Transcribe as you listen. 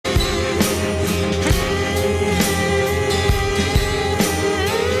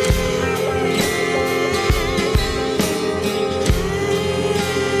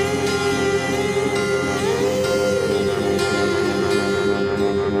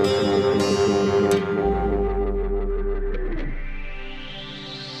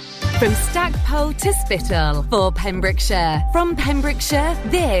From Stackpole to Spittal for Pembrokeshire. From Pembrokeshire,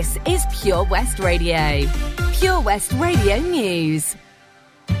 this is Pure West Radio. Pure West Radio News.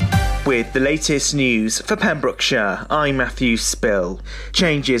 With the latest news for Pembrokeshire, I'm Matthew Spill.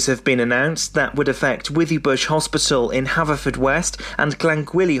 Changes have been announced that would affect Withybush Hospital in Haverfordwest and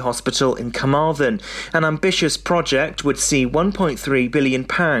Glangwili Hospital in Carmarthen. An ambitious project would see £1.3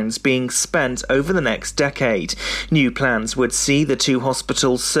 billion being spent over the next decade. New plans would see the two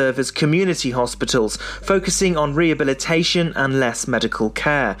hospitals serve as community hospitals, focusing on rehabilitation and less medical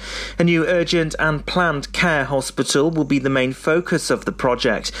care. A new urgent and planned care hospital will be the main focus of the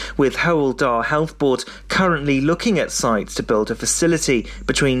project, with Howell Dar Health Board currently looking at sites to build a facility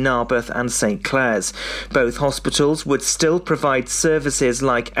between Narberth and St Clair's. Both hospitals would still provide services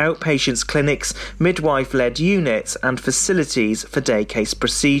like outpatients clinics, midwife-led units and facilities for day case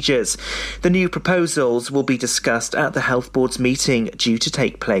procedures. The new proposals will be discussed at the Health Board's meeting due to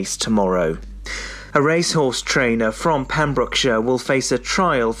take place tomorrow. A racehorse trainer from Pembrokeshire will face a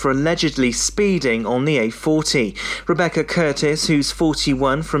trial for allegedly speeding on the A40. Rebecca Curtis, who's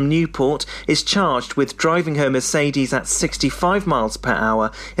 41 from Newport, is charged with driving her Mercedes at 65 miles per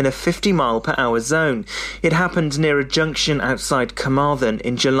hour in a 50 mile per hour zone. It happened near a junction outside Carmarthen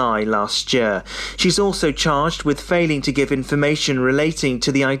in July last year. She's also charged with failing to give information relating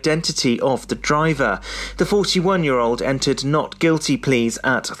to the identity of the driver. The 41-year-old entered not guilty pleas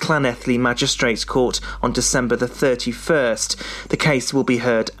at Llanelli Magistrates Court on December the 31st. The case will be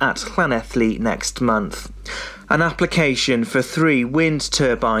heard at Llanelli next month. An application for 3 wind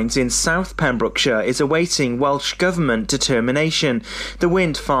turbines in South Pembrokeshire is awaiting Welsh Government determination. The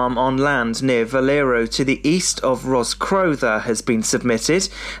wind farm on land near Valero to the east of Roscrowther has been submitted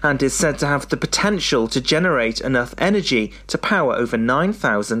and is said to have the potential to generate enough energy to power over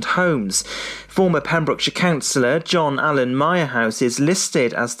 9,000 homes. Former Pembrokeshire councillor John Allen Meyerhouse is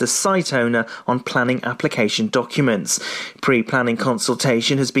listed as the site owner on planning application documents. Pre-planning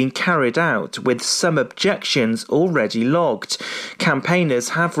consultation has been carried out with some objections already logged. Campaigners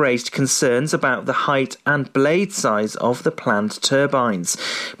have raised concerns about the height and blade size of the planned turbines.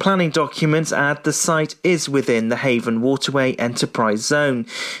 Planning documents add the site is within the Haven Waterway Enterprise Zone.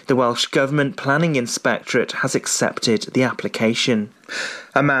 The Welsh Government Planning Inspectorate has accepted the application.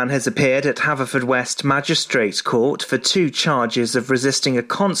 A man has appeared at Haverfordwest Magistrates Court for 2 charges of resisting a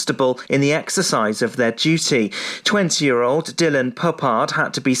constable in the exercise of their duty. 20-year-old Dylan Puppard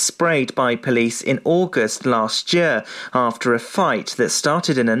had to be sprayed by police in August last year after a fight that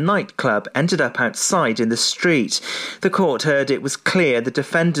started in a nightclub ended up outside in the street. The court heard it was clear the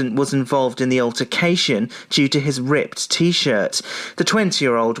defendant was involved in the altercation due to his ripped T-shirt. The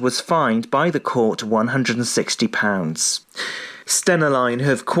 20-year-old was fined by the court £160. Stena Line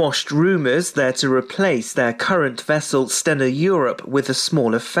have quashed rumours they're to replace their current vessel Stena Europe with a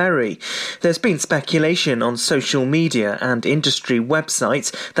smaller ferry. There's been speculation on social media and industry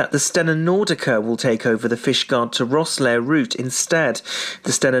websites that the Stena Nordica will take over the Fishguard to Rosslare route instead.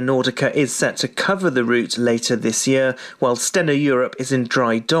 The Stena Nordica is set to cover the route later this year, while Stena Europe is in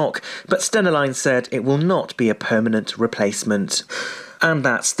dry dock, but Stena Line said it will not be a permanent replacement. And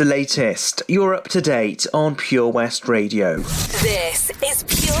that's the latest. You're up to date on Pure West Radio. This is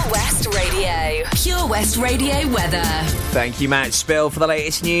Pure West Radio. Pure West Radio weather. Thank you, Matt Spill, for the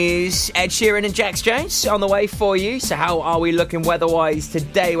latest news. Ed Sheeran and Jax Jones on the way for you. So how are we looking weather-wise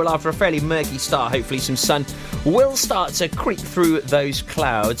today? Well, after a fairly murky start, hopefully some sun will start to creep through those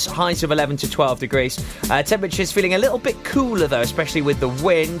clouds. Highs of 11 to 12 degrees. Temperatures feeling a little bit cooler, though, especially with the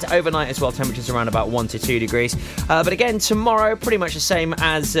wind. Overnight as well, temperatures around about 1 to 2 degrees. But again, tomorrow, pretty much the same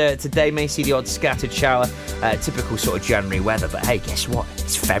as today. May see the odd scattered shower. Typical sort of January weather. But hey, guess what?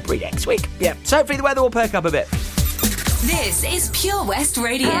 It's February next week. Yeah, so hopefully the weather will perk up a bit. This is Pure West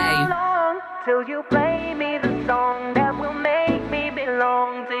Radio. How long till you play me the song that will make me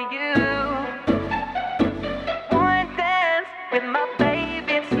belong to you? One dance with my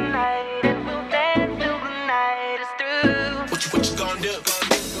baby tonight, and we'll dance till the night is through. What you gonna do?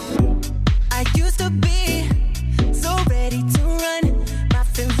 I used to be so ready to run. My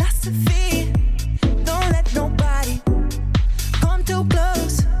philosophy, don't let nobody come too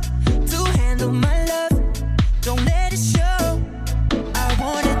close to handle my love. Don't let it show. I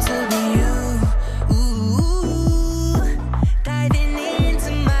want it to be you. Ooh.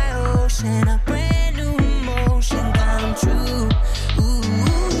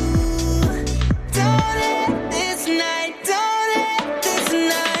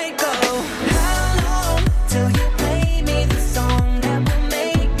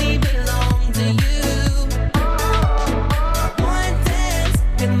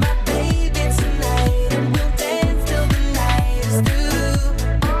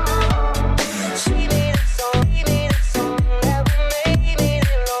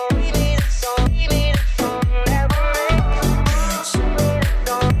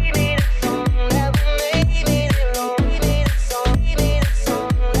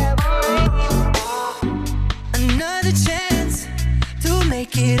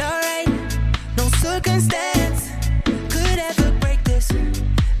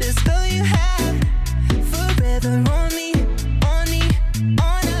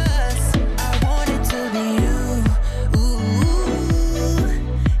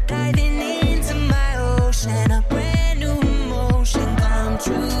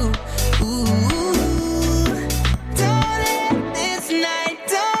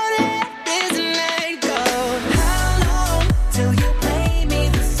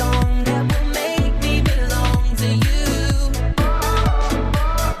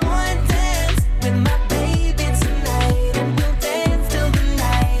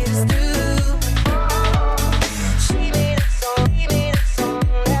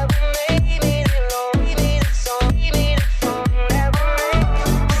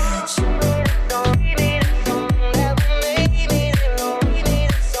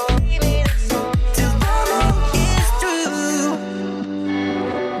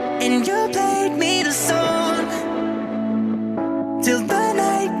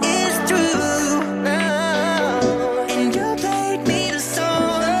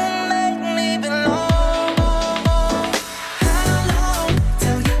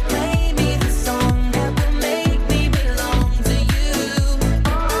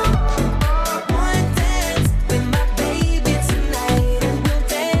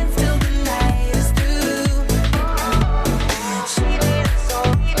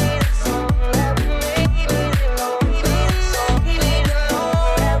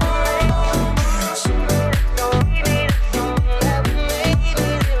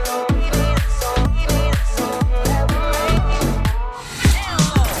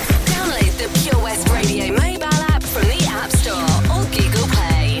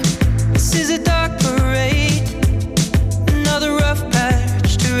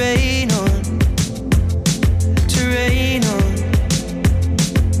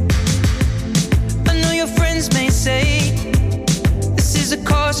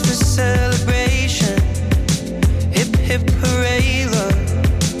 celebration. Hip hip hooray, love.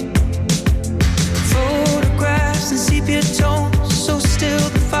 Photographs and sepia tones, so still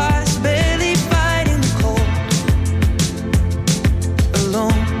the fire's barely fighting the cold.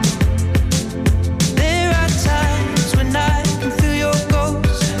 Alone. There are times when I can feel your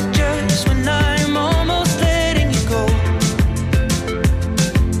ghost, just when I'm almost letting you go.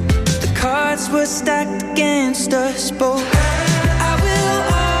 The cards were stacked against us both. I will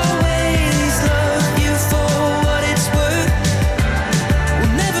always love you for what it's worth.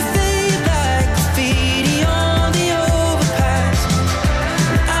 We'll never fade like graffiti on the overpass.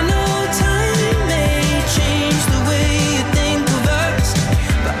 I know time may change the way you think of us,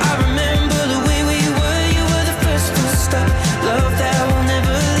 but I remember the way we were. You were the first full stop, love that will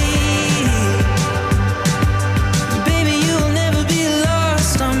never leave. Baby, you'll never be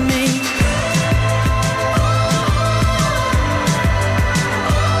lost on me.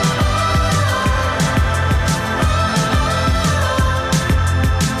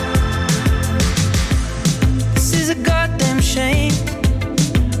 This is a goddamn shame.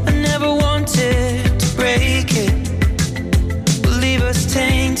 I never wanted to break it, but leave us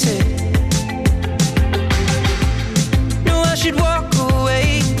tainted. No, I should walk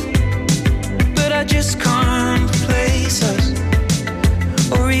away, but I just can't replace us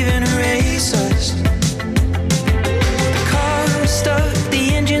or even erase us. The car was stuck,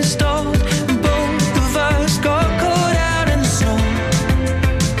 the engine stalled, and both of us got caught out in the snow.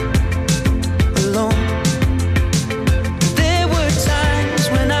 Alone. There were times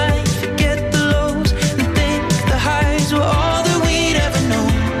when I forget the lows and think the highs were all that we'd ever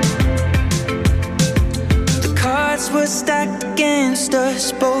known. The cards were stacked against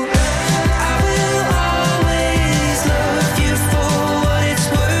us both. I will always love you for what it's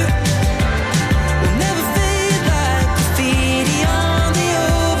worth. We'll never fade like graffiti on the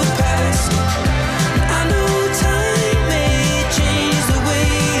overpass. I know time may change the way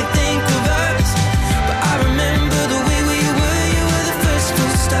you think of us, but I remember the way we were. You were the first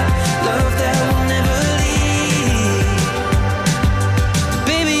full stop, love that will never leave.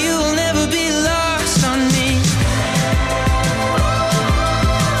 Baby, you'll never be lost on me.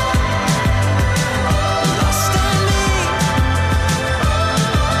 Lost on me.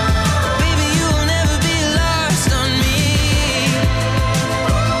 Baby, you'll never be lost on me.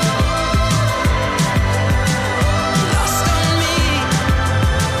 Lost on me.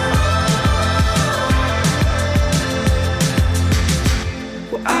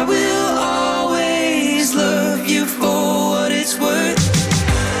 Well, I will always love you for what it's worth.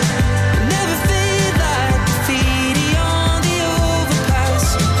 Never fade like graffiti on the overpass.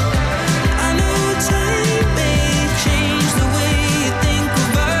 I know time may change the way you think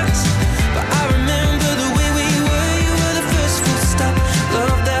of us, but I remember the way we were. You were the first full stop,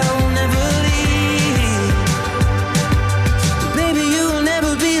 love that will never leave. Baby, you'll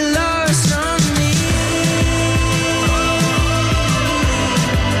never be lost on me.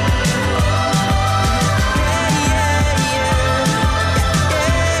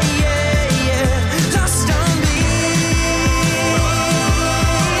 Lost on me.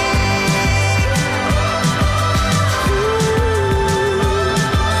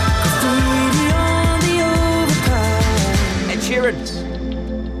 Graffiti on the overpass. Ed Sheeran's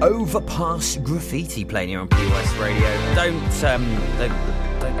Overpass Graffiti playing here on Pure West Radio. Don't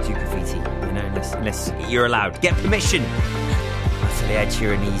do graffiti, you know, unless you're allowed. Get permission. I tell you, Ed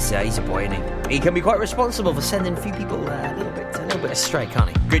Sheeran, he's a boy, isn't he? He can be quite responsible for sending a few people a little bit astray, can't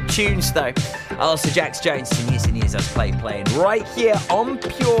he? Good tunes though. Also, Jax Jones, some years and years I've playing right here on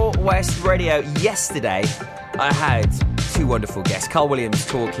Pure West Radio. Yesterday, I had two wonderful guests. Carl Williams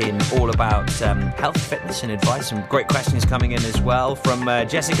talking all about health, fitness and advice. Some great questions coming in as well from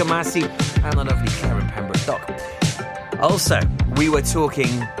Jessica Massey and the lovely Karen Pembroke-Dock. Also, we were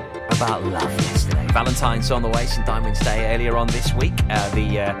talking about love yesterday. Valentine's on the way, St Diamond's Day earlier on this week.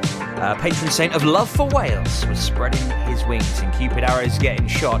 The patron saint of love for Wales was spreading his wings and Cupid arrows getting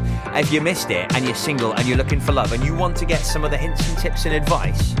shot. If you missed it and you're single and you're looking for love and you want to get some of the hints and tips and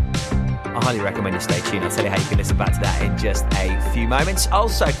advice, I highly recommend you stay tuned. I'll tell you how you can listen back to that in just a few moments.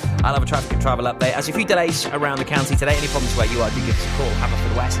 Also, I'll have a traffic and travel update. As a few delays around the county today. Any problems where you are, do give us a call.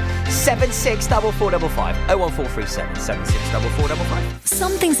 Haverfordwest 764455 01437 764455.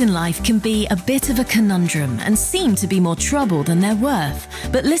 Some things in life can be a bit of a conundrum and seem to be more trouble than they're worth.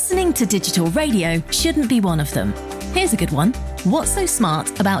 But listening to digital radio shouldn't be one of them. Here's a good one. What's so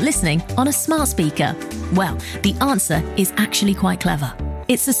smart about listening on a smart speaker? Well, the answer is actually quite clever.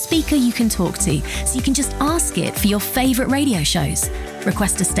 It's a speaker you can talk to, so you can just ask it for your favourite radio shows.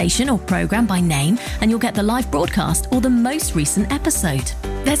 Request a station or programme by name and you'll get the live broadcast or the most recent episode.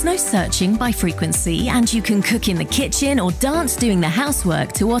 There's no searching by frequency, and you can cook in the kitchen or dance doing the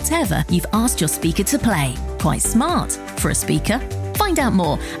housework to whatever you've asked your speaker to play. Quite smart for a speaker. Find out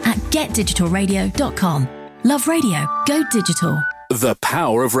more at getdigitalradio.com. Love radio. Go digital. The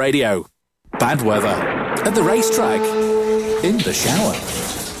power of radio. Bad weather. At the racetrack. In the shower.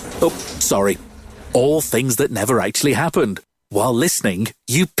 Oh, sorry. All things that never actually happened. While listening,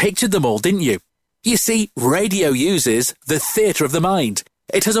 you pictured them all, didn't you? You see, radio uses the theatre of the mind.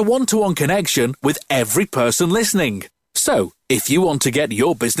 It has a one-to-one connection with every person listening. So, if you want to get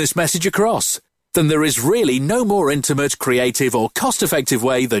your business message across, then there is really no more intimate, creative or cost-effective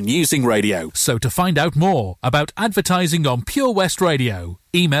way than using radio. So to find out more about advertising on Pure West Radio,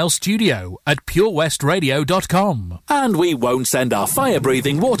 email studio@purewestradio.com. And we won't send our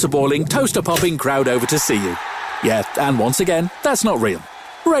fire-breathing, water-boiling, toaster-popping crowd over to see you. Yeah, and once again, that's not real.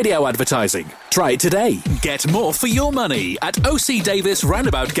 Radio advertising. Try it today. Get more for your money at OC Davis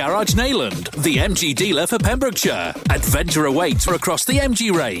Roundabout Garage Neyland, the MG dealer for Pembrokeshire. Adventure awaits for across the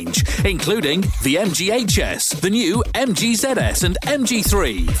MG range, including the MG HS, the new MG ZS and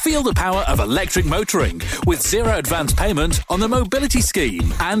MG3. Feel the power of electric motoring with zero advance payment on the mobility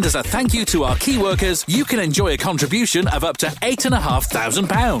scheme. And as a thank you to our key workers, you can enjoy a contribution of up to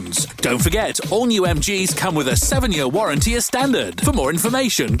 £8,500. Don't forget, all new MGs come with a 7-year warranty as standard. For more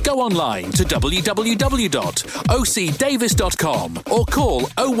information, go online to www.ocdavis.com or call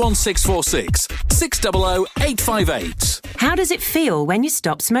 01646 600 858. How does it feel when you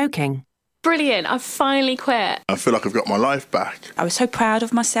stop smoking? Brilliant, I've finally quit. I feel like I've got my life back. I was so proud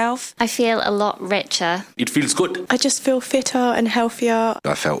of myself. I feel a lot richer. It feels good. I just feel fitter and healthier.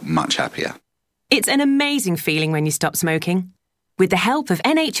 I felt much happier. It's an amazing feeling when you stop smoking. With the help of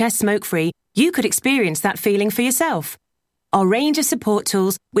NHS Smoke Free, you could experience that feeling for yourself. Our range of support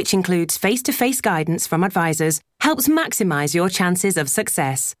tools, which includes face-to-face guidance from advisors, helps maximise your chances of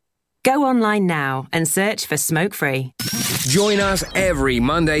success. Go online now and search for Smoke Free. Join us every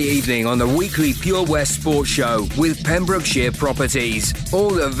Monday evening on the weekly Pure West Sports Show with Pembrokeshire Properties. All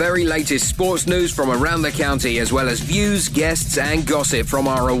the very latest sports news from around the county, as well as views, guests and gossip from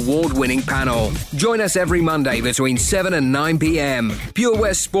our award-winning panel. Join us every Monday between 7 and 9 p.m. Pure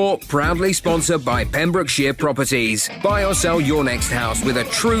West Sport, proudly sponsored by Pembrokeshire Properties. Buy or sell your next house with a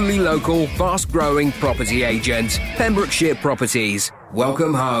truly local, fast-growing property agent. Pembrokeshire Properties.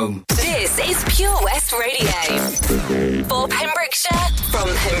 Welcome home. This is Pure West Radio. For Pembrokeshire, from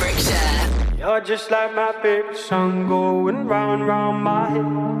Pembrokeshire. You're just like my favorite song going round and round my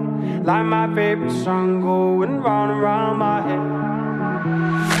head. Like my favorite song going round and round my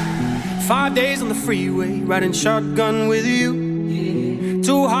head. 5 days on the freeway, riding shotgun with you. Yeah.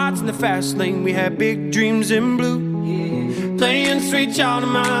 2 hearts in the fast lane, we had big dreams in blue. Yeah. Playing Sweet Child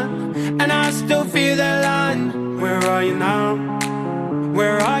of Mine, and I still feel that line. Where are you now?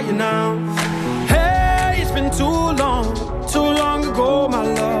 Where are you now? Hey, it's been too long ago, my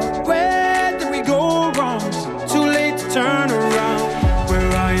love. Where did we go wrong? Too late to turn around.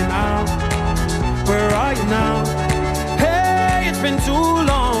 Where are you now? Where are you now? Hey, it's been too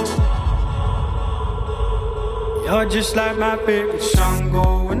long. You're just like my favorite song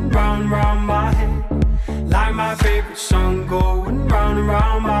going round and round my head. Like my favorite song going round and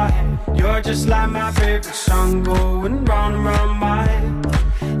round my head. You're just like my favorite song going round and round my head.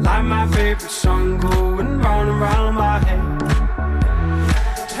 Like my favorite song going round and round my head.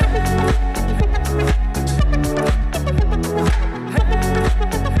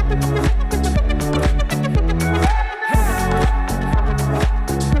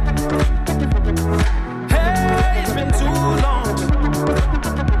 Hey, it's been too long.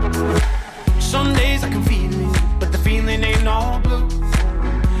 Some days I can feel it, but the feeling ain't all blue.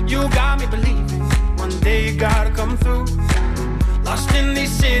 You got me believing one day you gotta come through. Lost in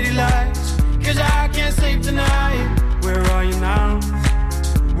these city lights, 'cause I can't sleep tonight. Where are you now?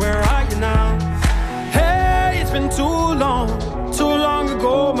 Where are you now? Hey, it's been too long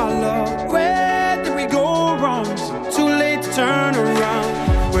ago, my love. Where did we go wrong? Too late to turn around.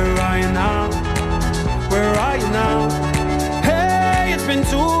 Where are you now? Where are you now? Hey, it's been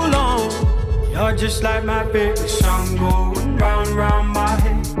too long. You're just like my favorite song going round and round my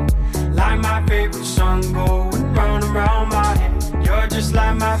head. Like my favorite song going round and round my head. You're just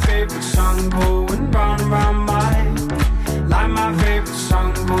like my favorite song going round and round my head. Like my favorite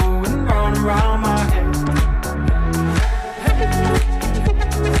song going round and round my head.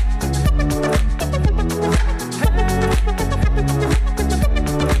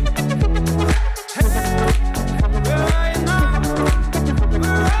 Where are you now?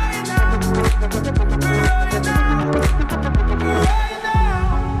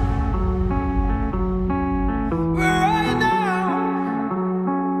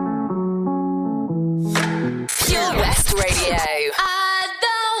 Radio. I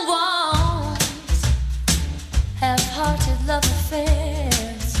don't want half-hearted love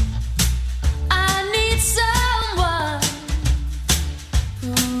affairs. I need someone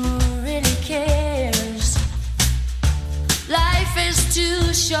who really cares. Life is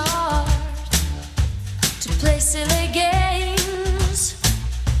too short to play silly games.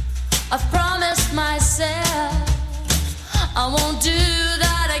 I've promised myself I won't do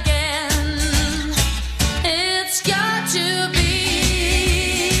that again. It's got to be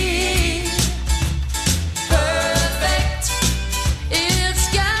perfect. It's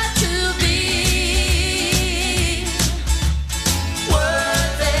got to be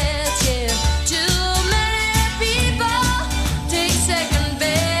worth it. Yeah. Too many people take second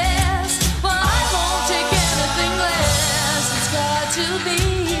best. Well, I won't take anything less. It's got to be.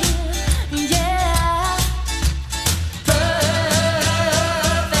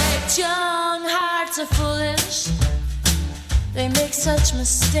 They make such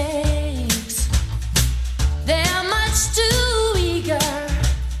mistakes. They're much too eager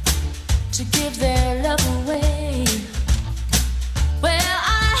to give their love away. Well,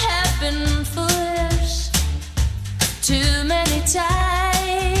 I have been foolish too many times.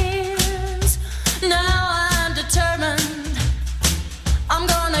 Now I'm determined I'm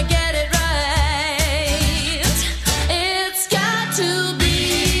gonna get it right. It's got to be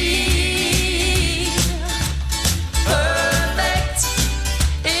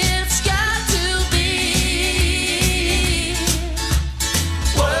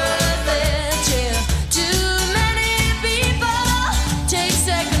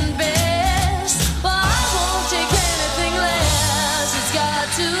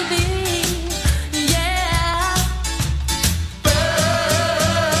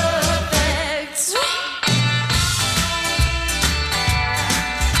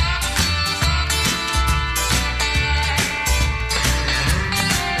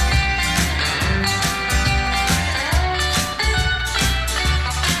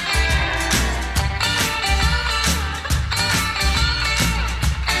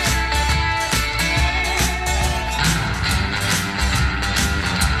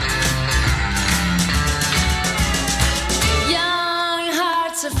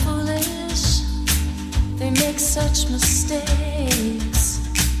such mistakes.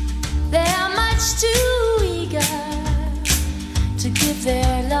 They are much too eager to give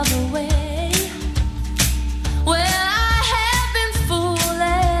their love away. Well, I have been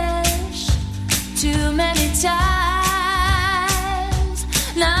foolish too many times.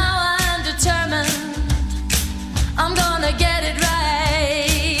 Now I'm determined I'm gonna get it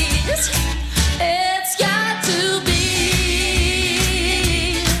right. It's got to be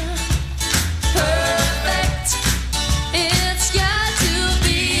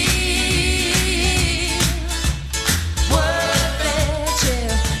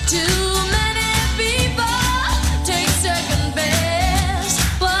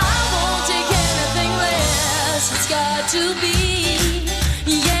to be,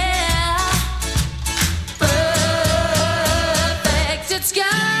 yeah, perfect. It's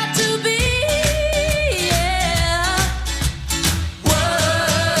got to be, yeah,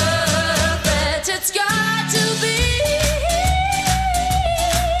 worth it. It's got to be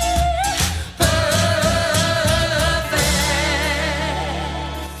perfect.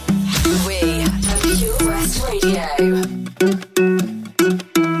 We are Pure West Radio.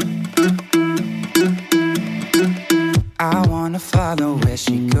 Follow where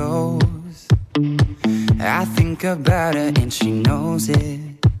she goes. I think about her and she knows it.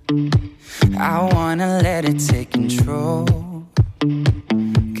 I wanna let it take control.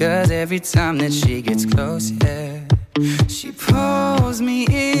 'Cause every time that she gets close, yeah, she pulls me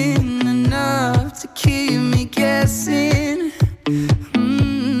in enough to keep me guessing.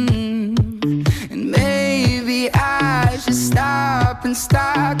 And maybe I should stop and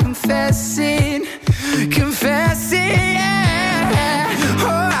start confessing.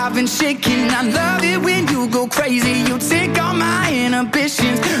 I've been shaking, I love it when you go crazy. You take all my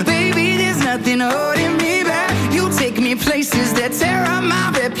inhibitions. Baby, there's nothing holding me back. You take me places that tear up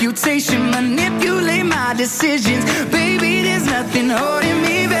my reputation. Manipulate my decisions. Baby, there's nothing holding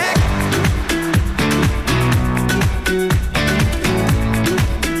me back.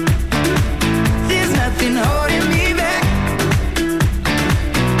 There's nothing holding me back.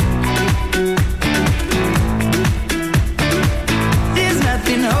 There's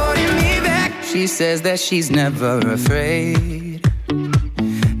nothing holding me back. She says that she's never afraid.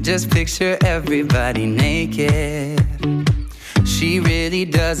 Just picture everybody naked. She really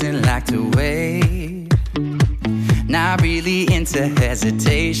doesn't like to wait. Not really into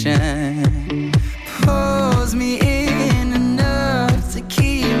hesitation. Pulls me in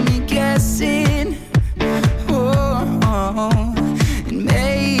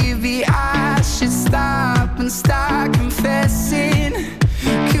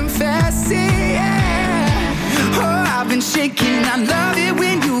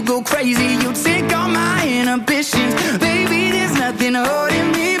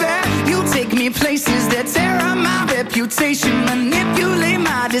reputation, manipulate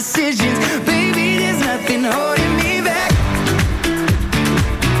my decisions. Baby, there's nothing holding me back.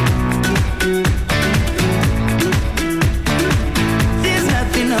 There's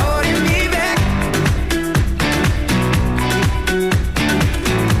nothing holding me back.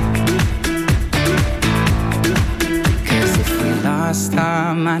 Cause if we lost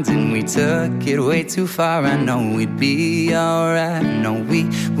our minds and we took it way too far, I know we'd be alright. I know we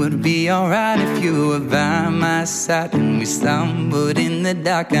would be alright if you were by my side. And we stumbled in the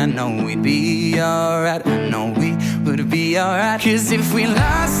dark, I know we'd be alright. I know we would be alright. Cause if we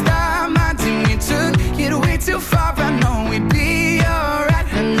lost our minds and we took it way too far, I know we'd be alright.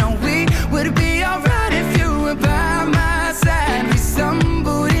 I know we would be alright if you were by my side. We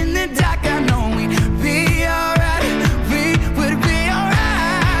stumbled in the dark, I know we'd be alright. We would be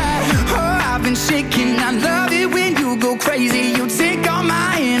alright. Oh, I've been shaking, I love it when you go crazy. You take all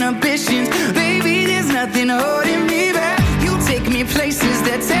my inhibitions. Baby, there's nothing holding me back. You take me places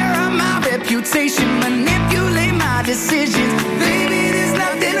that tear up my reputation, manipulate my decisions. Baby, there's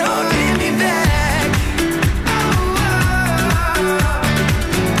nothing holding me back.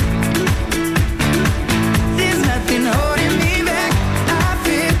 There's nothing holding me back. I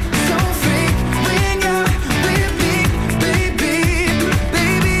feel so free when you're with me, baby.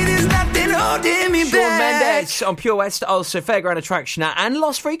 Baby, there's nothing holding me Shawn back. Mendes on Pure West, also Fairground Attraction and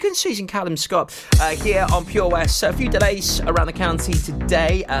Lost Frequencies in Callum Scott here on Pure West. So a few delays around the county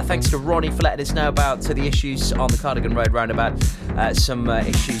today. Thanks to Ronnie for letting us know about the issues on the Cardigan Road roundabout. Some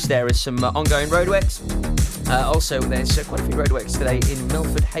issues there is some ongoing roadworks. Also, there's quite a few roadworks today in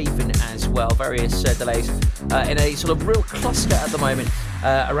Milford Haven as well. Various delays in a sort of real cluster at the moment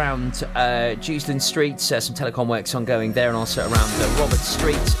around Dewsland Street. Some telecom works ongoing there, and also around Roberts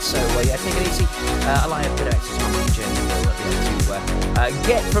Street. So, yeah, take it easy. Allow a bit of extra time on your journey. To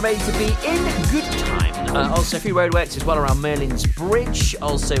get from A to B in good time. Also, a few roadworks as well around Merlin's Bridge.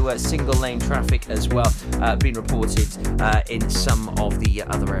 Also, single lane traffic as well being reported in some of the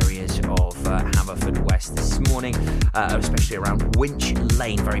other areas of Haverfordwest this morning, especially around Winch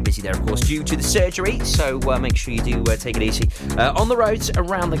Lane. Very busy there, of course, due to the surgery. So make sure you do take it easy on the roads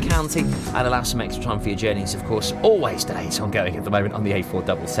around the county and allow some extra time for your journeys. Of course, always delays ongoing at the moment on the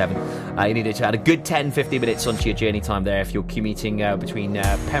A477. You need to add a good 10-15 minutes onto your journey time there if you're commuting between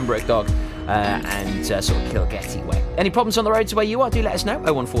Pembroke Dock and sort of Kilgetty way. Any problems on the roads where you are, do let us know.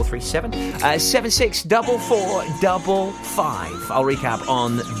 01437 764455. I'll recap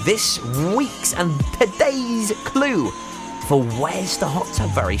on this week's and today's clue for Where's the Hot Tub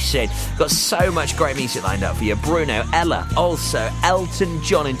very soon. Got so much great music lined up for you. Bruno, Ella, also Elton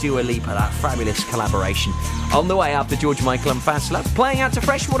John and Dua Lipa, that fabulous collaboration. On the way after George Michael and Fassler, playing out to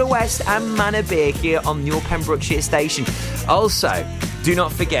Freshwater West and Manor Beer here on your Pembrokeshire station. Also, do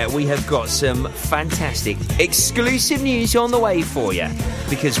not forget, we have got some fantastic exclusive news on the way for you,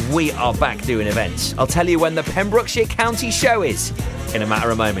 because we are back doing events. I'll tell you when the Pembrokeshire County Show is in a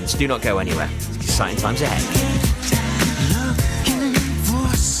matter of moments. Do not go anywhere. It's exciting times ahead.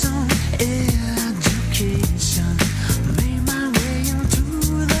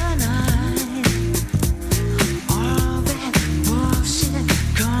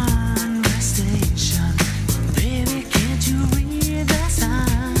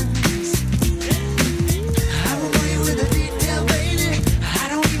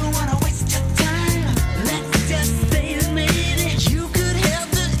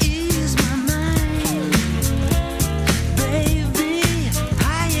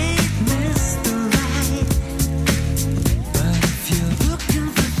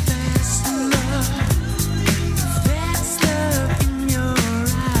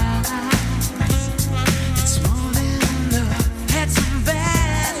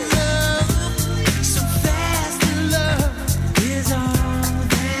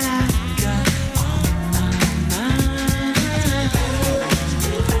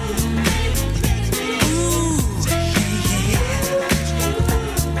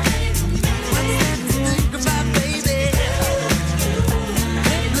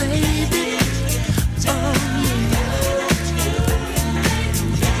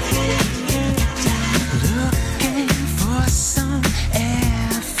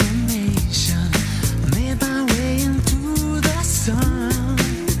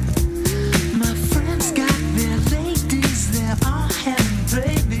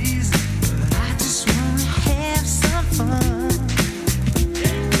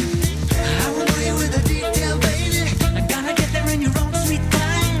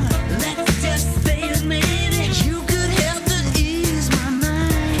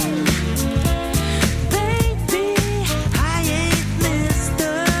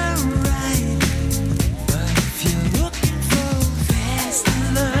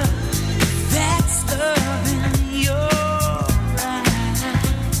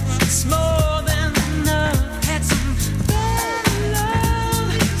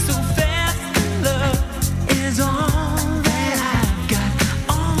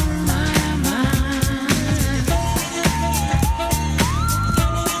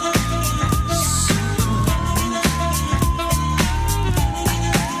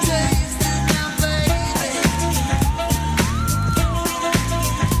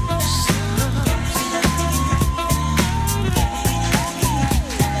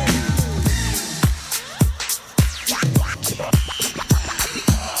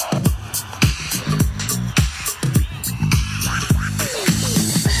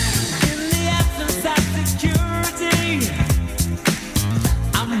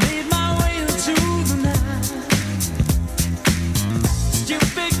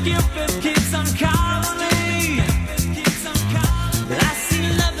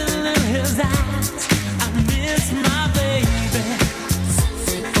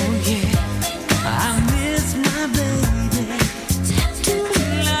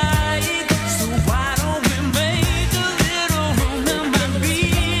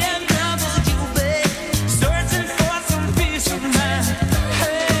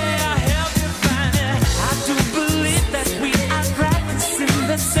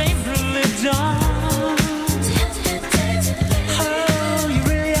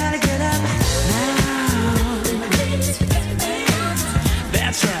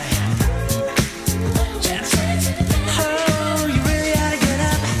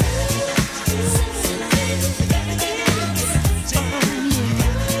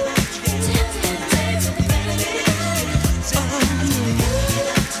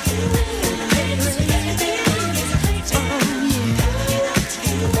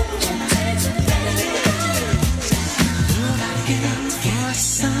 for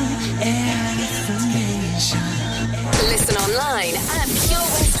some information. Listen online at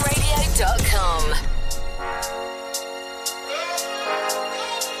purewestradio.com.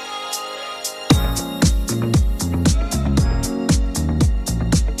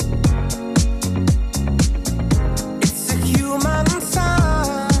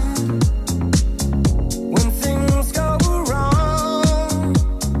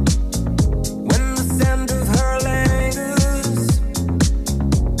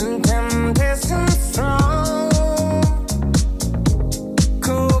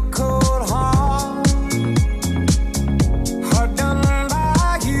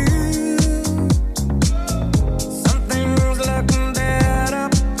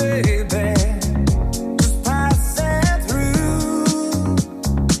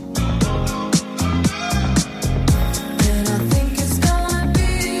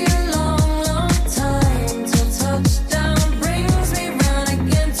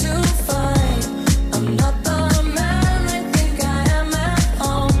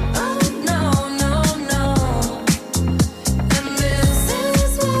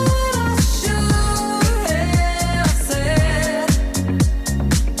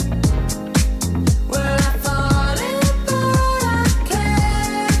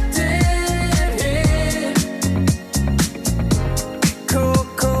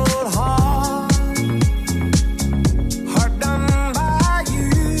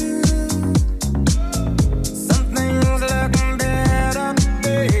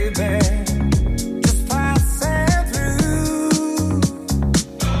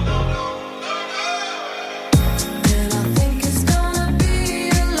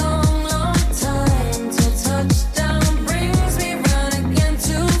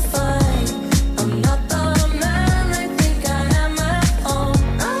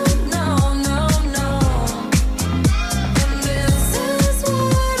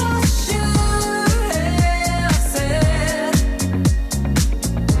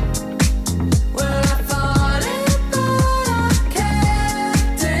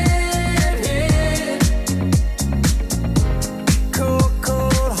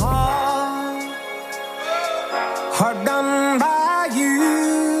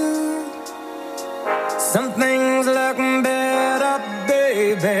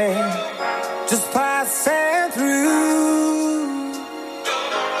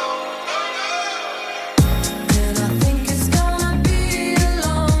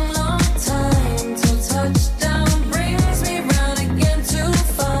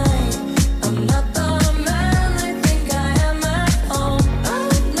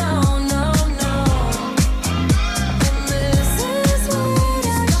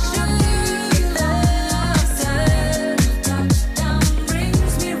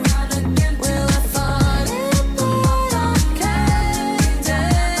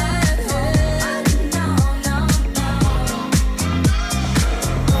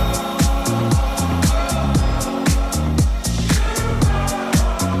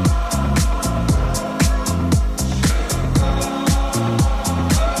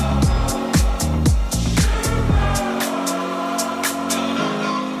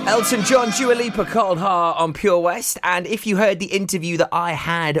 Elton John, Dua Lipa, Cold Heart on Pure West. And if you heard the interview that I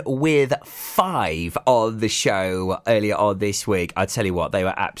had with Five on the show earlier on this week, I tell you what, they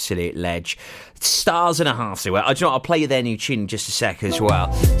were absolute ledge. Stars and a half they were. I do you know what, I'll play you their new tune in just a sec as well.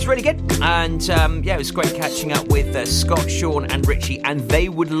 It's really good. And yeah, it was great catching up with Scott, Sean and Richie, and they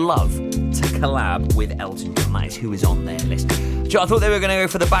would love to collab with Elton John. That is who is on their list. Do you know, I thought they were going to go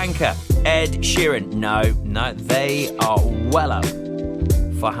for the banker, Ed Sheeran. No, they are well up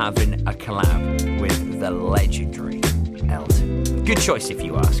for having a collab with the legendary Elton. Good choice if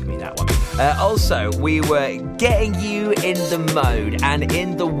you ask me, that one. Also, we were getting you in the mode and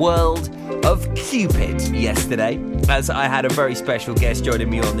in the world of Cupid yesterday, as I had a very special guest joining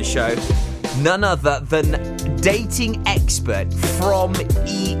me on the show. None other than dating expert from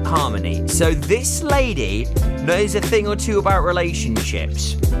eHarmony. So this lady knows a thing or two about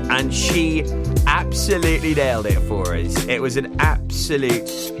relationships, and she absolutely nailed it for us. It was an absolute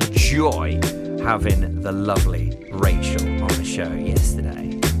joy having the lovely Rachel on the show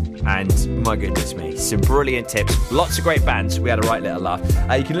yesterday. And my goodness me, some brilliant tips, lots of great bands. We had a right little laugh.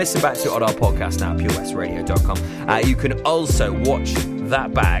 You can listen back to it on our podcast now at purewestradio.com. You can also watch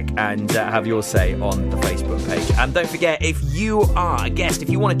that back and have your say on the Facebook page. And don't forget, if you are a guest, if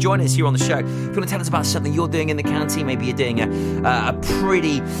you want to join us here on the show, if you want to tell us about something you're doing in the county, maybe you're doing a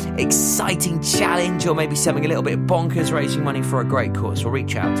pretty exciting challenge, or maybe something a little bit bonkers, raising money for a great cause, well,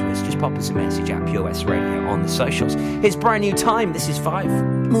 reach out to us. Just pop us a message at Pure West Radio on the socials. Here's brand new Time. This is 5.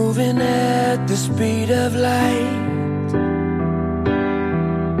 Moving at the speed of light,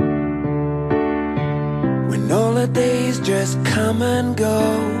 holidays just come and go.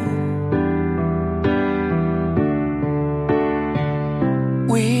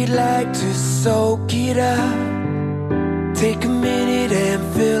 We'd like to soak it up, take a minute and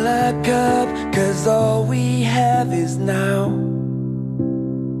fill our cup, 'cause all we have is now.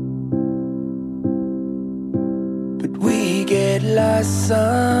 But we get lost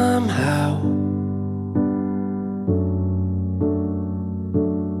somehow,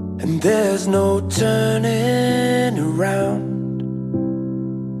 and there's no turning around.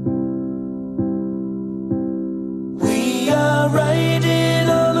 We are riding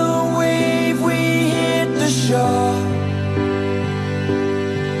on a wave, we hit the shore.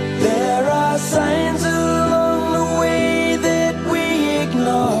 There are signs along the way that we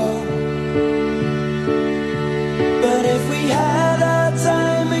ignore. But if we had our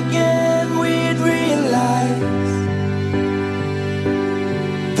time again, we'd realize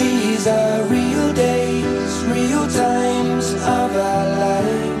these are real days, real times of our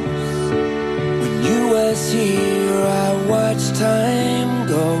lives. When you was here, I watched time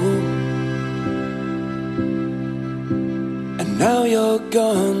go, and now you're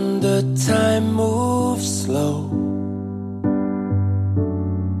gone, the time moves slow.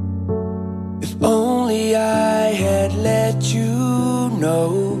 If only I had let you know.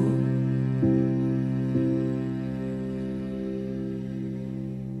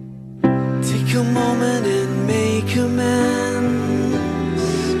 Take a moment and make amends.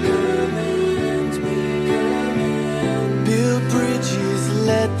 Build bridges,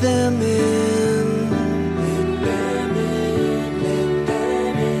 let them in.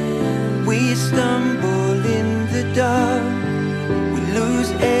 We stumble in the dark, we lose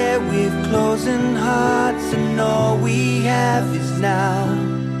air with closing hearts, and all we have is now.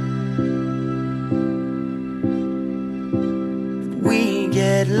 We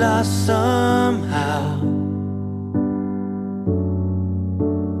get lost somehow.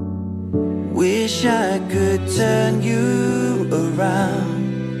 Wish I could turn you around.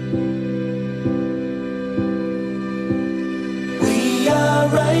 We are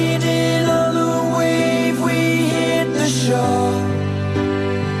riding on a wave, we hit the shore.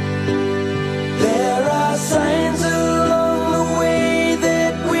 There are signs along the way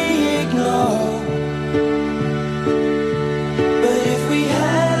that we ignore. But if we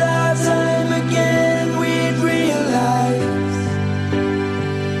had our time again, we'd realize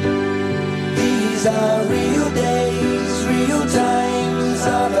these are real days, real times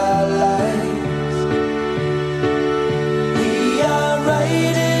of our lives. We are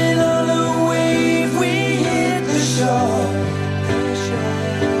riding on a wave, we hit the shore.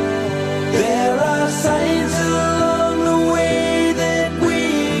 There are signs along the way that we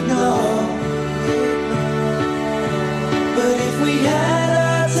ignore. But if we had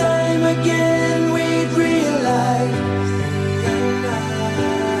our time again, we'd realize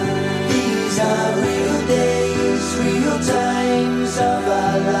these are real days, real times of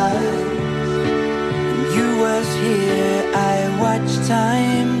our lives. When you was here, I watched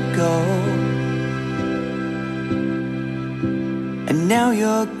time go, and now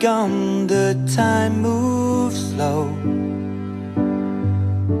you're gone, the time moves slow.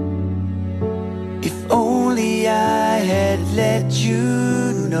 If only I had let you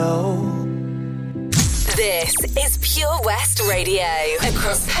know. This is Pure West Radio.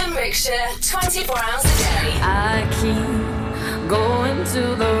 Across Pembrokeshire, 24 hours a day. I keep going to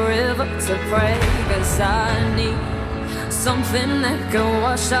the river to pray, 'cause I need something that can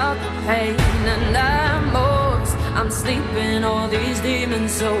wash out the pain. And I'm sleeping all these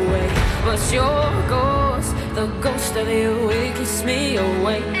demons away, but your ghost, the ghost of you, it keeps me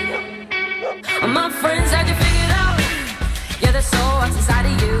awake. My friends had you figured out, yeah, there's so what's inside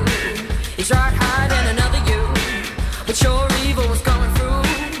of you. You tried hiding another you, but your evil was coming through.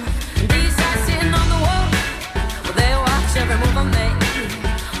 And these eyes sitting on the wall, well, they watch every move I make.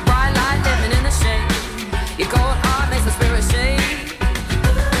 Bright light living in the shade, your cold heart makes my spirit shake.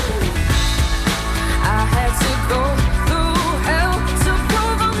 I had to go through hell to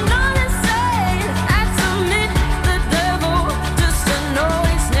prove I'm not insane. Had to meet the devil just to know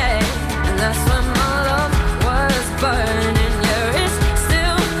his name. And that's when my love was burning. Yeah, it's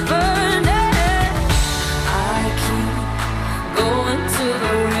still burning. I keep going to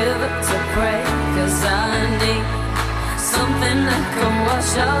the river to pray, 'cause I need something that can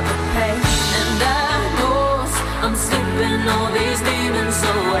wash out the pain. And I know I'm sleeping all these demons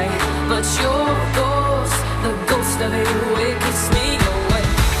away, but your ghost, the ghost of you, it keeps me away.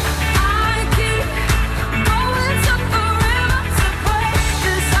 I keep going to the river to pray,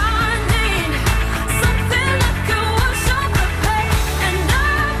 'cause I need something that can wash out the pain. And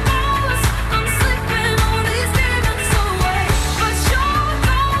I know I'm sleeping all these demons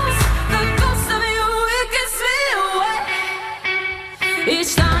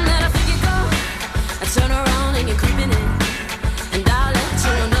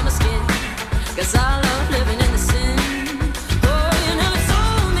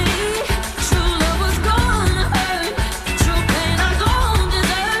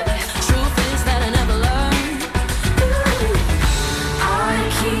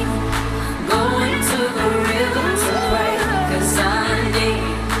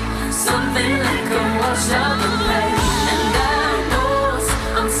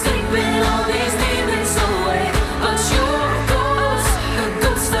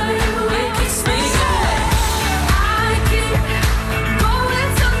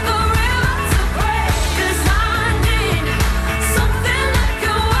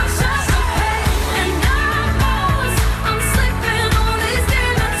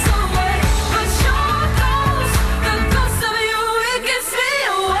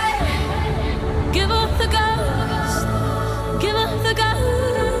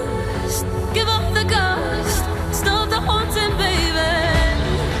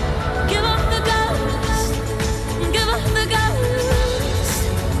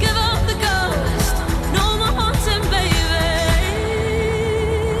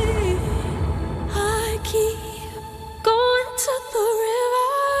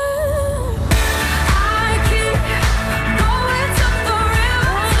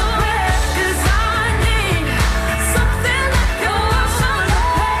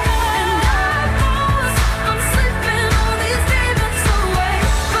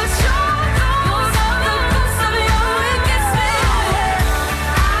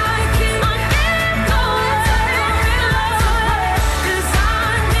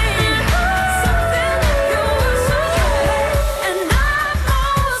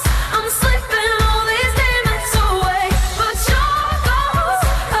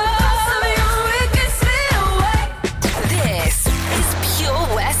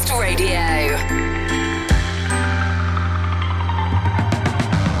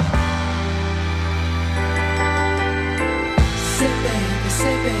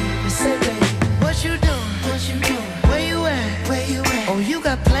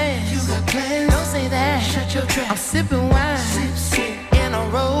I'm sipping wine in a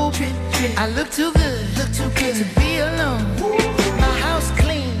robe. I look too good to be alone. My house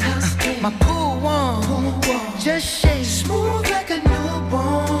clean, my pool warm. Just shake smooth like a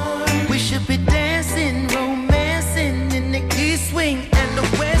newborn. We should be dancing, romancing in the east wing and the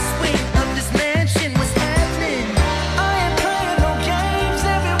west wing of this mansion. What's happening? I ain't playing no games.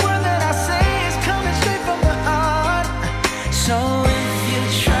 Every word that I say is coming straight from the heart. So if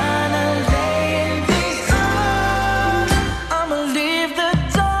you're trying to lay in these arms, I'ma leave the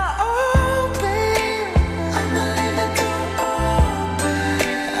door open. I'ma leave the door open.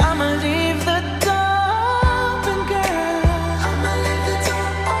 I'ma leave the door open, girl. I'ma leave the door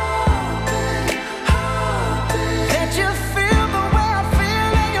open, open. Let you feel the way I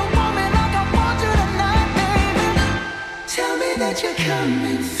feel, and you want me like I want you tonight, baby. Tell me that you're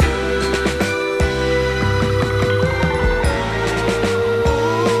coming through.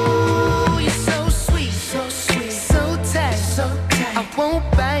 Ooh, you're so sweet, so tight. I won't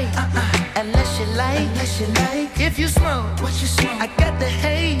bite unless you like. If you smoke, I got the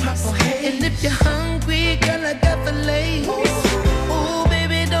haze. And if you're hungry, girl, I got the lace. Ooh,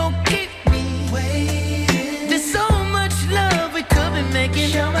 baby, don't keep me waiting. There's so much love we could be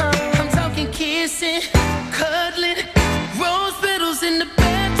making. I'm talking kissing, cuddling, rose petals in the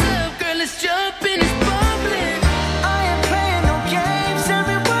bathtub. Girl, let's jump in, it's bubbling. I ain't playing no games.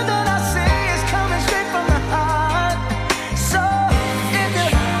 Every word that I say is coming straight from the heart. So if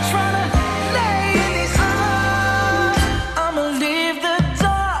you're trying to lay in these arms, I'ma leave the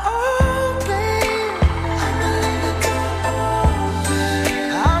door open. I'ma leave the door open.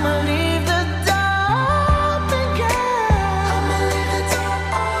 I'ma leave the door open, girl. I'ma leave the door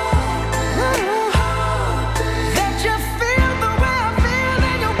open. Let you feel the way I feel,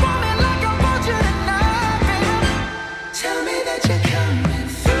 and you want me like I want you tonight, baby. Tell me that you're coming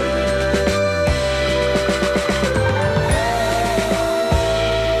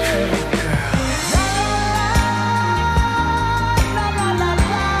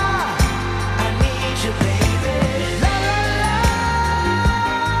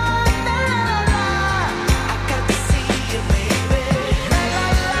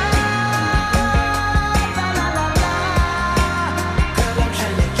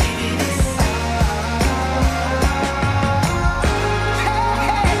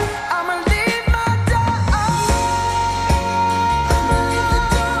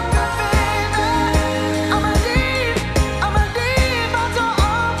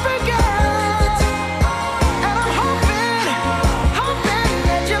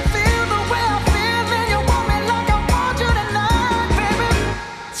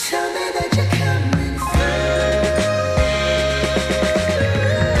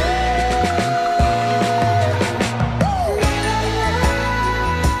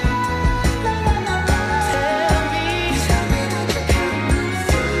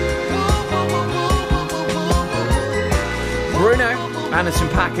Anderson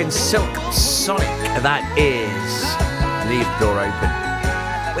 .Paak and Silk Sonic, that is Leave the Door Open.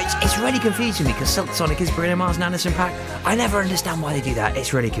 Which is really confusing because Silk Sonic is Bruno Mars and Anderson .Paak. I never understand why they do that.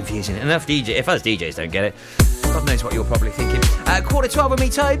 It's really confusing. And if us DJs don't get it, God knows what you're probably thinking. 11:45 with me,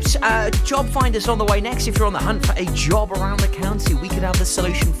 Tobes. Job finders on the way next. If you're on the hunt for a job around the county, we could have the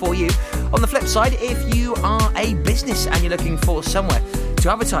solution for you. On the flip side, if you are a business and you're looking for somewhere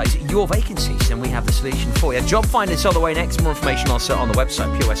to advertise your vacancies, then we have the solution for you. Job finders on the way next. More information also on the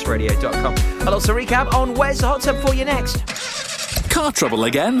website, purewestradio.com. I'll also recap on Where's the Hot Tub for you next. Car trouble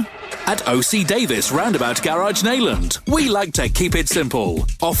again? At OC Davis Roundabout Garage Neyland, we like to keep it simple,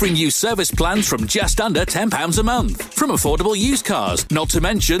 offering you service plans from just under £10 a month. From affordable used cars, not to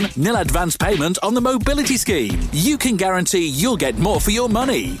mention nil advance payment on the mobility scheme. You can guarantee you'll get more for your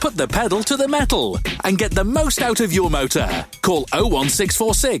money. Put the pedal to the metal and get the most out of your motor. Call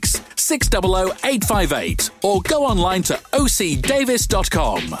 01646 600 858 or go online to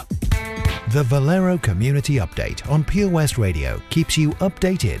ocdavis.com. The Valero Community Update on Pure West Radio keeps you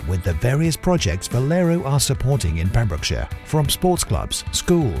updated with the various projects Valero are supporting in Pembrokeshire, from sports clubs,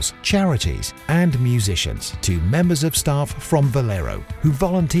 schools, charities and musicians to members of staff from Valero who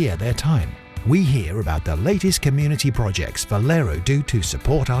volunteer their time. We hear about the latest community projects Valero do to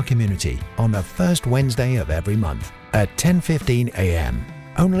support our community on the first Wednesday of every month at 10:15 a.m.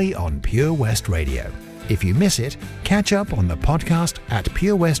 only on Pure West Radio. If you miss it, catch up on the podcast at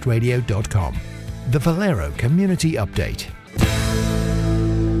purewestradio.com. The Valero Community Update.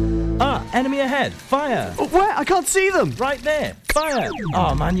 Ah, enemy ahead. Fire. Oh, where? I can't see them. Right there. Fire.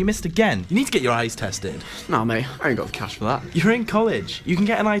 Oh, man, you missed again. You need to get your eyes tested. Nah, mate, I ain't got the cash for that. You're in college. You can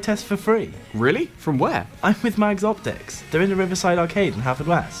get an eye test for free. Really? From where? I'm with Mags Optics. They're in the Riverside Arcade in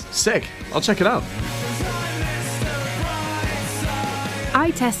Haverfordwest. Sick. I'll check it out.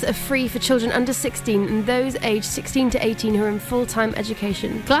 eye tests are free for children under 16 and those aged 16 to 18 who are in full-time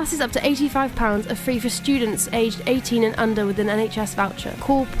education. Glasses up to £85 are free for students aged 18 and under with an NHS voucher.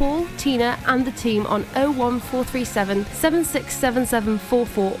 Call Paul, Tina and the team on 01437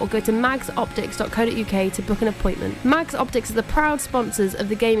 767744 or go to magsoptics.co.uk to book an appointment. Mags Optics are the proud sponsors of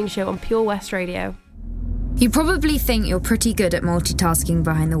the gaming show on Pure West Radio. You probably think you're pretty good at multitasking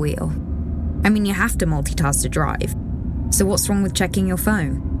behind the wheel. I mean, you have to multitask to drive. So what's wrong with checking your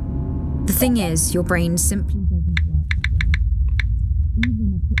phone? The thing is, your brain simply doesn't work.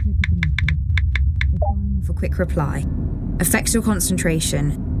 Even a quick look at the message, or firing off a quick reply, affects your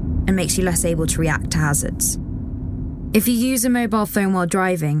concentration and makes you less able to react to hazards. If you use a mobile phone while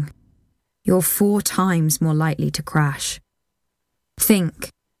driving, you're 4 times more likely to crash. Think.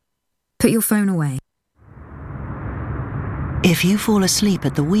 Put your phone away. If you fall asleep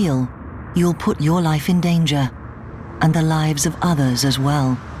at the wheel, you'll put your life in danger, and the lives of others as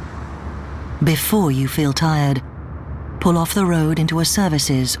well. Before you feel tired, pull off the road into a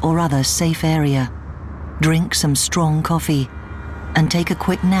services or other safe area. Drink some strong coffee, and take a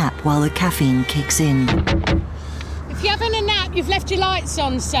quick nap while the caffeine kicks in. If you're having a nap, you've left your lights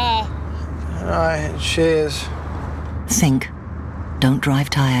on, sir. Alright, cheers. Think. Don't drive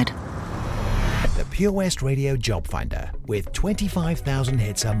tired. The Pure West Radio Job Finder, with 25,000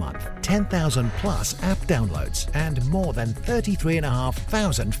 hits a month, 10,000 plus app downloads, and more than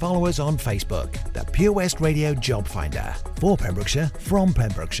 33,500 followers on Facebook. The Pure West Radio Job Finder, for Pembrokeshire, from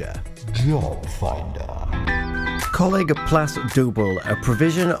Pembrokeshire. Job Finder. Coleg Plas Double, a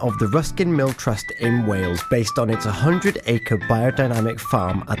provision of the Ruskin Mill Trust in Wales based on its 100-acre biodynamic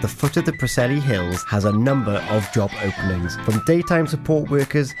farm at the foot of the Preseli Hills, has a number of job openings. From daytime support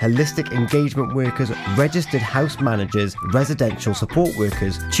workers, holistic engagement workers, registered house managers, residential support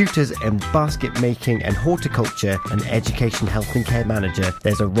workers, tutors in basket making and horticulture, and education health and care manager,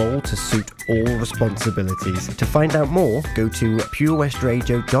 there's a role to suit all responsibilities. To find out more, go to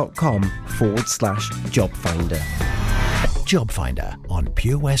purewestradio.com/job finder. Job Finder on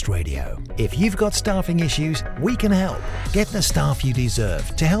Pure West Radio. If you've got staffing issues, we can help. Get the staff you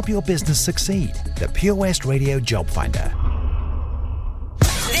deserve to help your business succeed. The Pure West Radio Job Finder.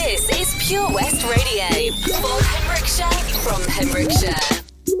 This is Pure West Radio. For Pembrokeshire, from Pembrokeshire.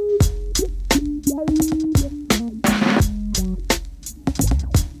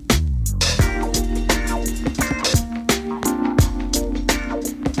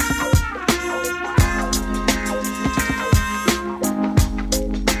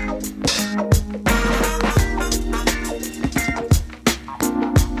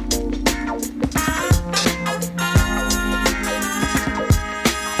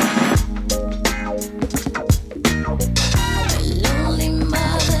 Lonely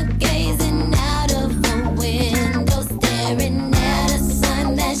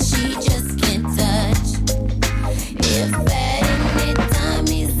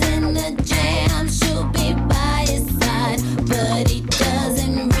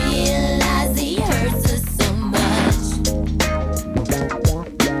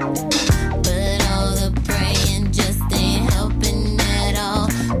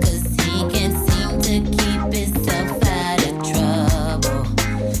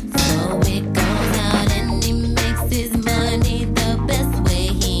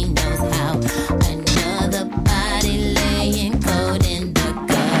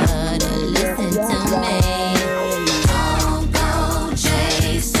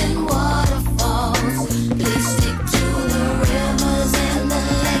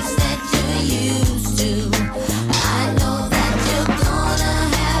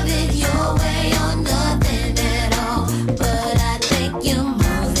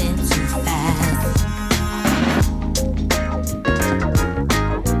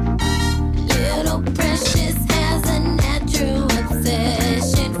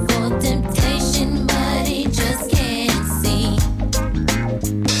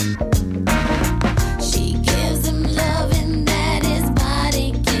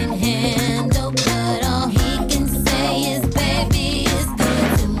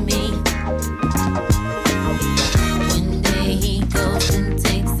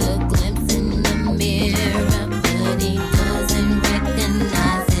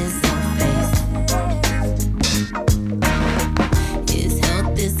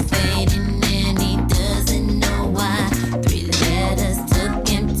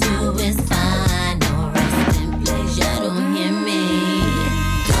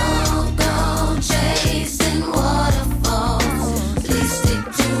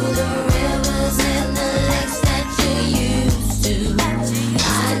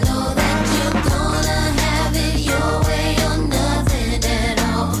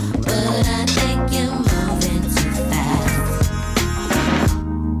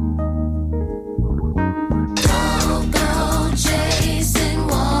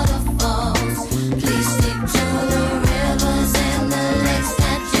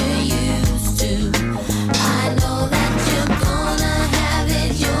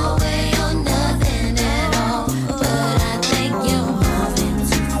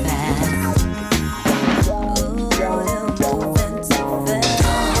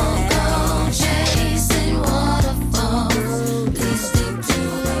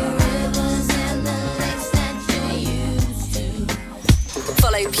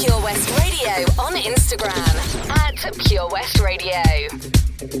Pure West Radio.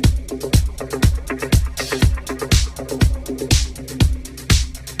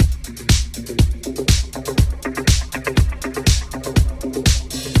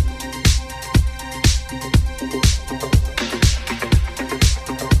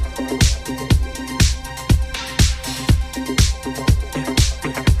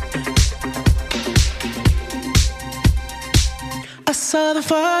 I saw the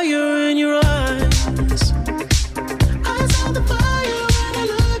fire in your eyes. I saw the fire when I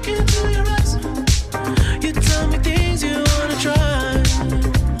look into your eyes. You tell me things you wanna try.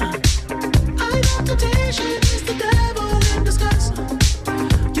 I know temptation is the devil in disguise.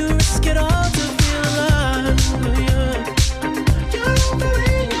 You risk it all to feel alive. Yeah. You're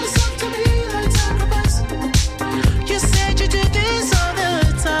offering yourself to me like sacrifice. You said you do this all the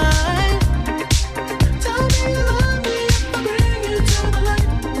time. Tell me you love me if I bring you to the light.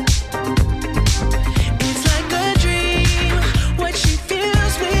 It's like a dream, what she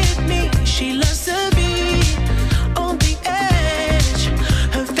feels with me. She loves to be on the edge.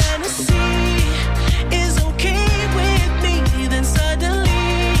 Her fantasy is okay with me. Then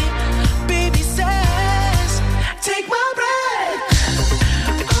suddenly, baby says, take my breath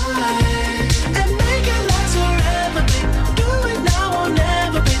away and make it last forever, babe. Do it now or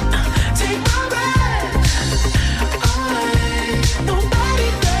never, babe. Take my breath away. Nobody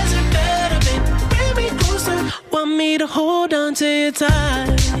does it better, babe. Bring me closer. Want me to hold on to you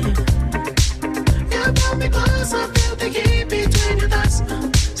tight. You brought me closer, feel the heat between your thighs.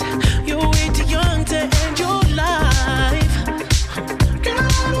 You're way too young to end your life. Girl,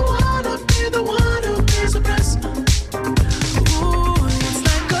 I don't wanna be the one who pays the price. Ooh, it's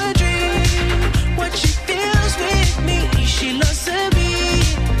like a dream, what she feels with me. She loves to be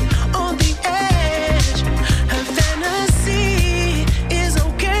on the edge. Her fantasy is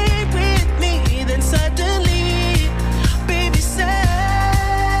okay with me. Then suddenly, baby says,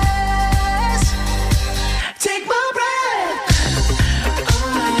 take my breath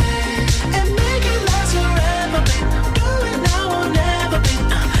away and make it last forever, babe. Do it now or never, babe.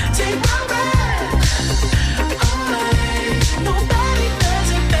 Take my breath away. Nobody does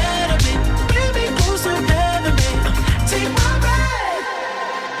it better, babe. Bring me closer, heaven, babe. Take my breath.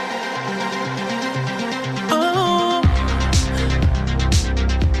 Oh,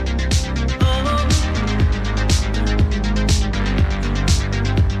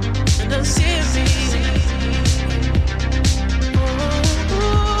 and I'm serious.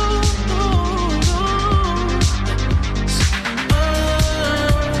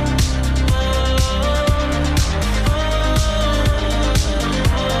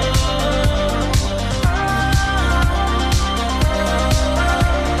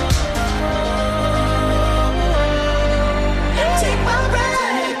 Take my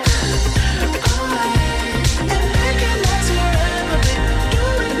breath away and make it last forever, babe. Do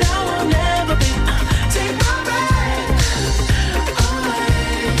it now or never, babe. Take my breath away.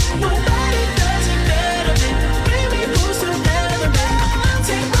 Nobody does it better, babe. Bring me closer, heaven, babe.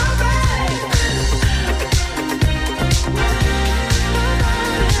 Take my breath.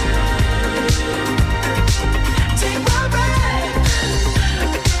 Take my breath.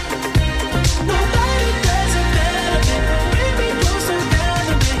 Nobody does it better, babe. Bring me closer,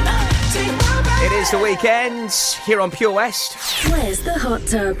 heaven, babe. Take my breath. It is the weekend here on Pure West. Where's the Hot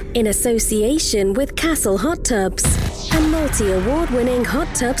Tub? In association with Castle Hot Tubs, a multi-award winning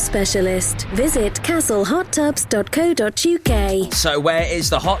hot tub specialist. Visit castlehottubs.co.uk. So where is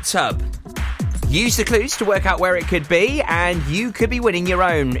the hot tub? Use the clues to work out where it could be, and you could be winning your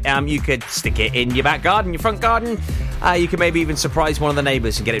own. You could stick it in your back garden, your front garden. You could maybe even surprise one of the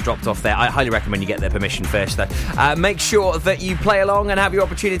neighbours and get it dropped off there. I highly recommend you get their permission first, though. Make sure that you play along and have your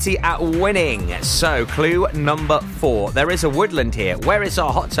opportunity at winning. So, clue number 4. There is a woodland here. Where is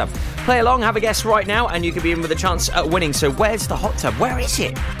our hot tub? Play along, have a guess right now, and you could be in with a chance at winning. So, where's the hot tub? Where is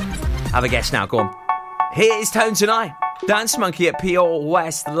it? Have a guess now, go on. Here is Tone Tonight. Dance Monkey at Pure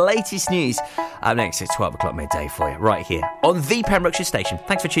West. Latest news. Up next, it's 12 o'clock midday for you, right here on the Pembrokeshire station.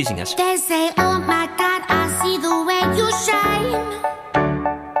 Thanks for choosing us. They say, oh my God, I see the way you shine.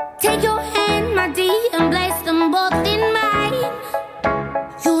 Take your hand, my dear, and place them both in mine.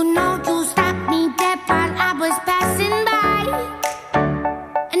 You know you stopped me dead while I was passing by.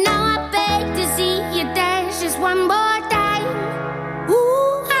 And now I beg to see you dance just one more time.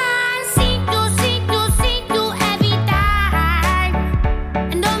 Ooh, I see you every time.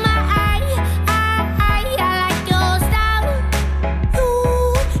 And oh my, I like your style.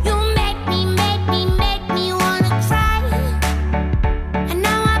 You make me wanna cry.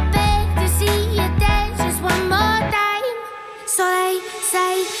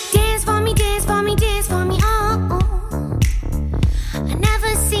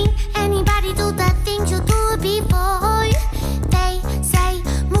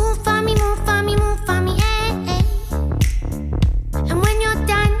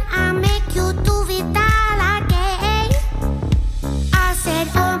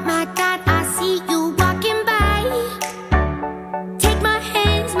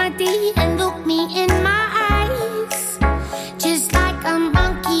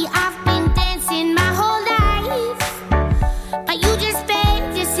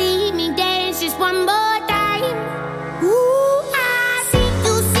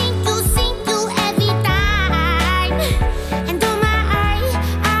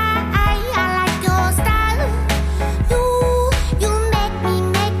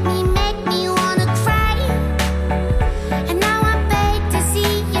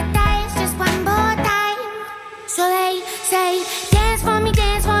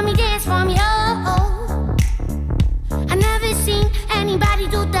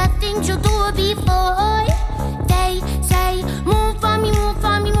 ringed your door before.